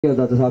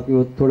داتا صاحب کی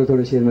وہ تھوڑے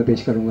تھوڑے شعر میں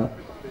پیش کروں گا.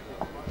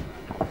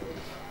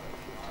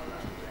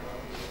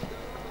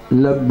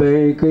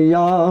 لبیک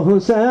یا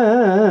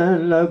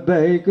حسین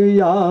لبیک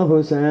یا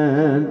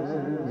حسین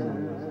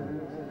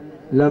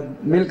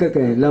مل کر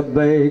کہیں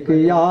لبیک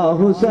یا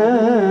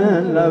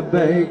حسین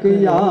لبیک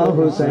یا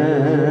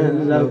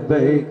حسین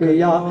لبیک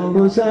یا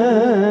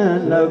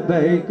حسین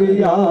لبیک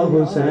یا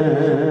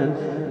حسین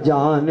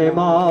جان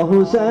ماں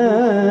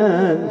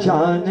حسین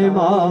شان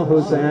ماں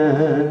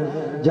حسین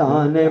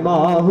جان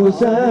ماں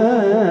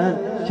حسین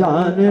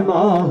شان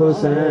ماں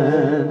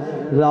حسین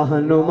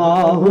رہنما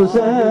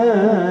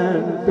حسین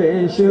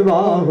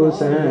پیشوا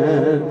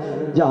حسین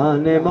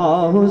جان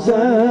ماں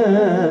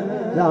حسین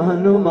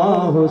رہنما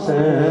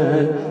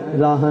حسین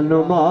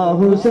رہنما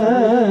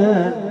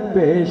حسین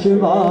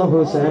پیشوا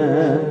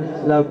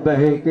حسین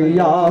لبیک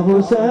یا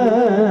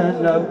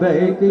حسین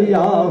لبیک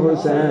یا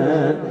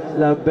حسین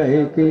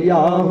لبیک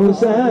یا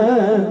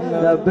حسین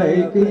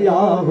لبیک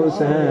یا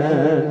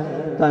حسین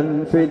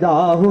تن فدا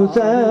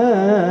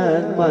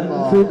حسین من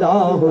فدا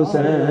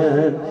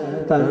حسین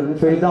تن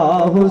فدا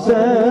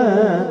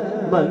حسین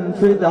من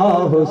فدا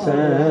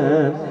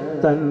حسین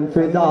تن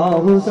فدا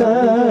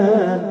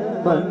حسین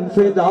من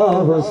فدا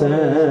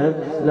حسین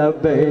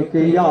لبیک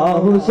یا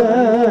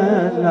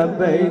حسین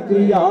لبیک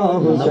یا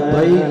حسین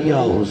لبیک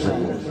یا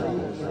حسین.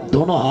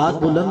 دونوں ہاتھ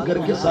بلند کر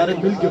کے سارے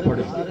مل کے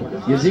پڑھیں.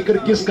 یہ ذکر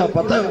کس کا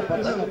پتہ ہے؟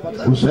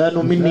 حسین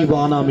منی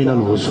وانا من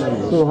الحسین.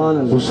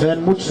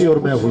 حسین مجھ سے اور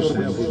میں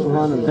حسین.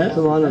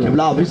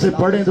 قبلہ ابھی سے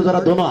پڑھیں تو ذرا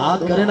دونوں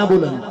ہاتھ کریں نا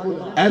بلند.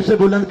 ایسے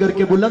بلند کر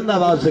کے بلند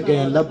آواز سے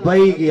کہیں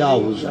لبیک یا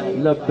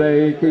حسین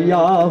لبیک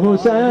یا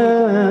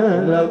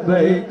حسین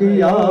لبیک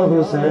یا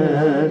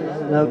حسین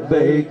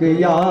لبیک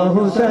یا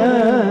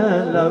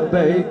حسین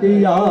لبیک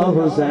یا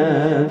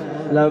حسین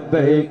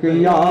لبیک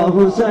یا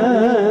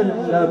حسین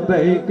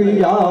لبیک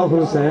یا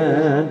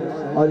حسین.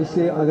 اور اس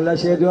سے اگلا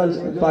شعر جو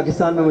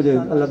پاکستان میں مجھے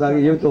اللہ تعالیٰ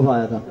یہ تحفہ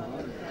آیا تھا.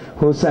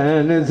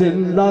 حسین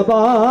زندہ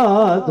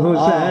باد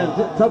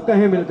حسین سب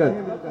کہیں مل کر.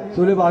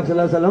 رسول پاک صلی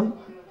اللہ علیہ وسلم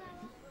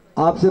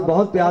آپ سے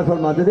بہت پیار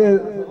فرماتے تھے.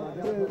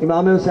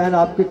 امام حسین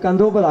آپ کے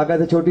کندھوں پر آ گئے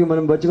تھے, چھوٹی عمر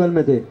میں بچپن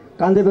میں تھے.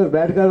 کاندھے پر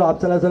بیٹھ کر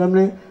آپ صلی اللہ علیہ وسلم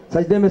نے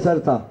سجدے میں سر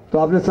تھا تو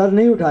آپ نے سر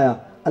نہیں اٹھایا.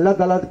 اللہ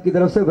تعالیٰ کی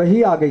طرف سے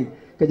وحی آ گئی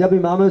کہ جب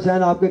امام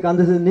حسین آپ کے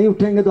کاندھے سے نہیں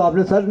اٹھیں گے تو آپ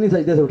نے سر نہیں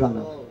سجدے سے اٹھانا.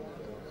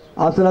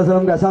 آپ صلی اللہ علیہ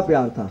وسلم کا ایسا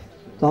پیار تھا.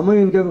 تو ہم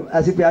ان کے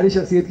ایسی پیاری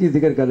شخصیت کی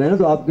ذکر کر رہے ہیں نا,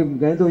 تو آپ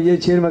کہیں تو یہ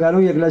شعر میں کہہ رہا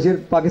ہوں, یہ اگلا شعر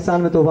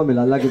پاکستان میں تحفہ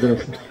ملا اللہ کی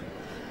طرف سے.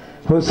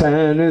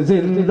 حسین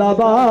زندہ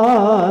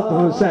باد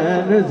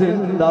حسین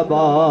زندہ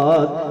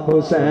باد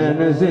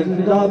حسین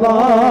زندہ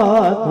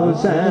باد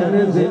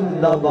حسین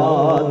زندہ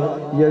باد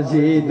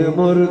یزید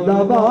مرد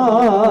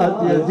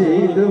آباد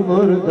یزید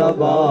مرد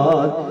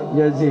آباد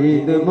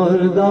یزید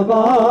مرد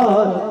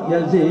آباد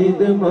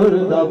یزید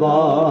مرد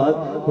آباد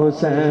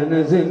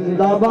حسین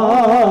زندہ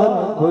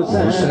باد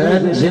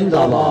حسین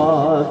زندہ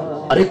باد.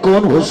 ارے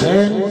کون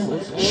حسین؟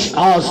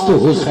 است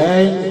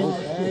حسین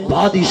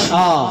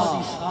بادشاہ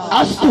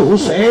است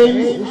حسین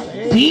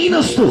دین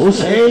است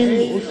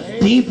حسین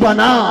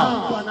دیپنا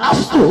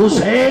است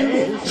حسین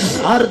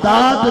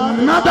سرداد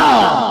ندا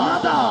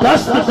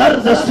دست در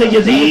دست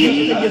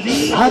یزید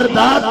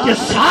سرداد کے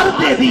سار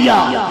دے دیا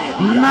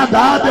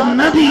نداد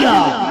نہ دیا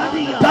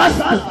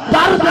دست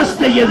در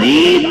دست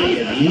یزید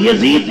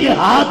یزید کے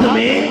ہاتھ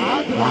میں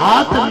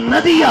ہاتھ نہ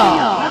دیا.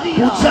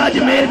 پوچھا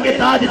اجمیر کے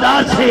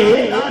تاجدار سے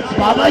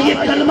بابا یہ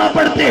کلمہ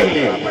پڑھتے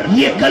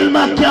یہ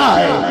کلمہ کیا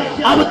ہے؟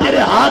 اب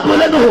تیرے ہاتھ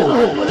بلند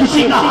ہو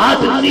کسی کا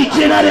ہاتھ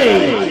نیچے نہ رہے.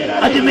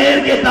 اجمیر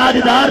کے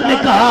تاجدار نے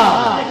کہا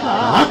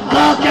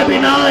حقا کے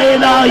بنا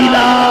لا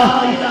الہ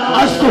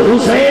است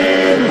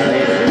حسین.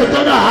 تو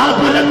دونوں ہاتھ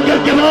بلند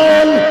کر کے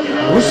بول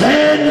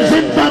حسین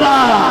زندہ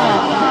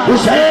باد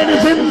حسین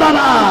زندہ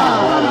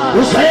باد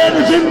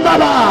حسین زندہ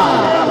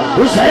باد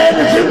حسین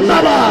زندہ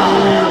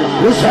باد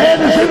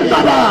حسین زندہ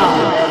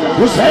باد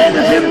حسین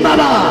زندہ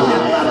باد.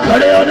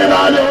 کھڑے ہونے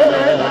والوں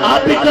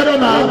آپ بھی کرو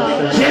نا,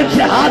 جیب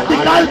سے ہاتھ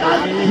نکال.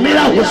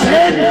 میرا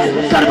حسین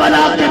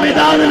کربلا کے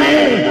میدان میں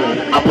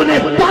اپنے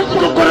پاک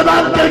کو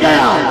قربان کر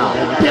گیا.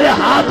 تیرے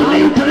ہاتھ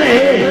نہیں اٹھ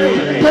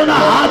رہے, دونوں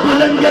ہاتھ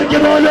بلند کر کے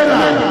بولو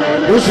نا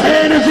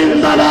حسین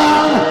زندہ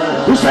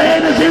باد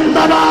حسین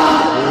زندہ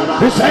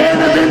باد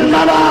حسین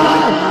زندہ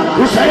باد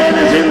حسین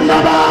زندہ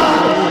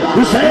باد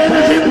حسین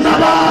زندہ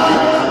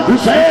باد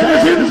حسین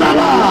زندہ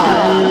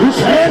باد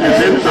حسین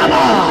زندہ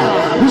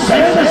باد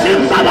حسین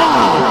زندہ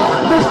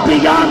باد.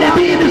 مفتیان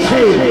دین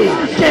سے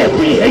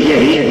کہتی ہے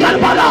یہی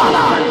کربلا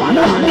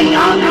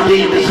مفتیان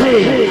دین سے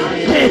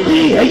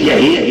کہتی ہے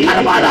یہی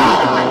کربلا.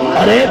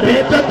 ارے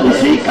بیٹا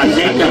اسی کا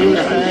ذکر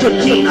جو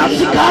جینا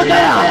سکھا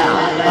گیا.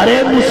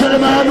 ارے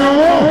مسلمانوں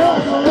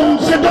تم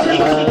سے تو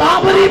ایک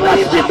بابری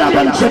مسجد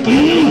بن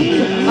سکی.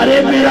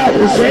 ارے میرا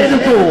حسین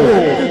تو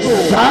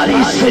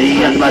ساری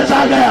شریعت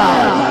بچا گیا.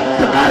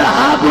 تو کہہ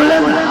رہا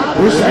بلند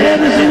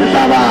حسین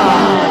زندہ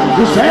باد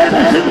حسین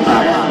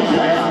زندہ باد